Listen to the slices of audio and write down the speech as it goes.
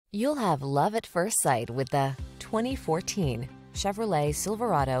You'll have love at first sight with the 2014 Chevrolet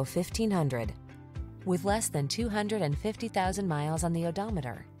Silverado 1500. With less than 250,000 miles on the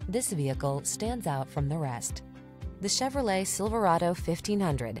odometer, this vehicle stands out from the rest. The Chevrolet Silverado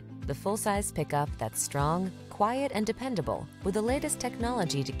 1500, the full-size pickup that's strong, quiet, and dependable, with the latest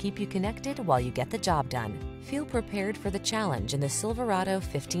technology to keep you connected while you get the job done. Feel prepared for the challenge in the Silverado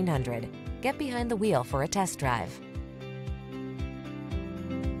 1500. Get behind the wheel for a test drive.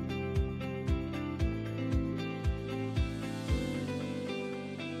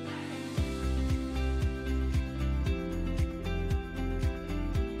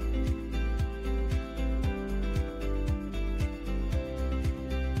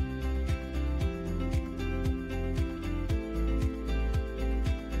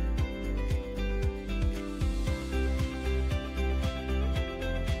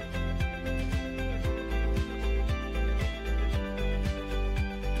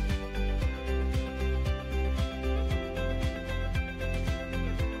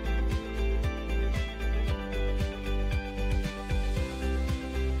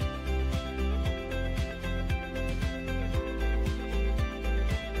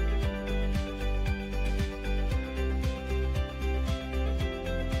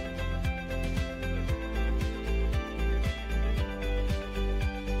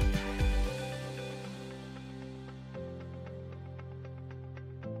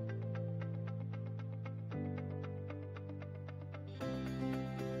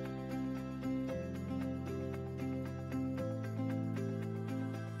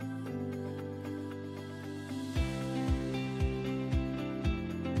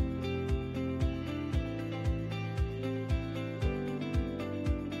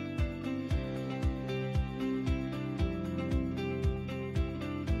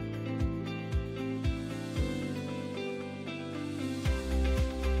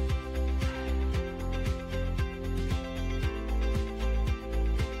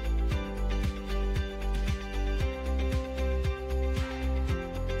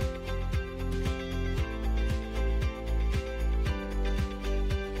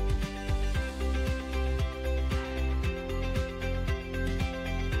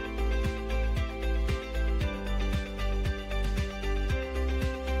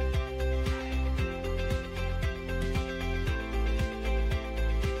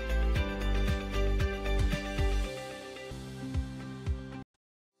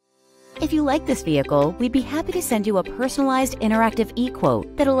 If you like this vehicle, we'd be happy to send you a personalized interactive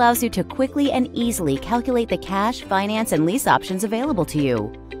e-quote that allows you to quickly and easily calculate the cash, finance, and lease options available to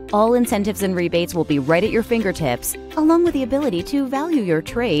you. All incentives and rebates will be right at your fingertips, along with the ability to value your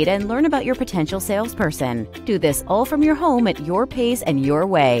trade and learn about your potential salesperson. Do this all from your home at your pace and your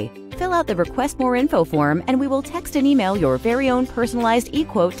way. Fill out the Request More Info form and we will text and email your very own personalized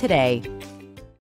e-quote today.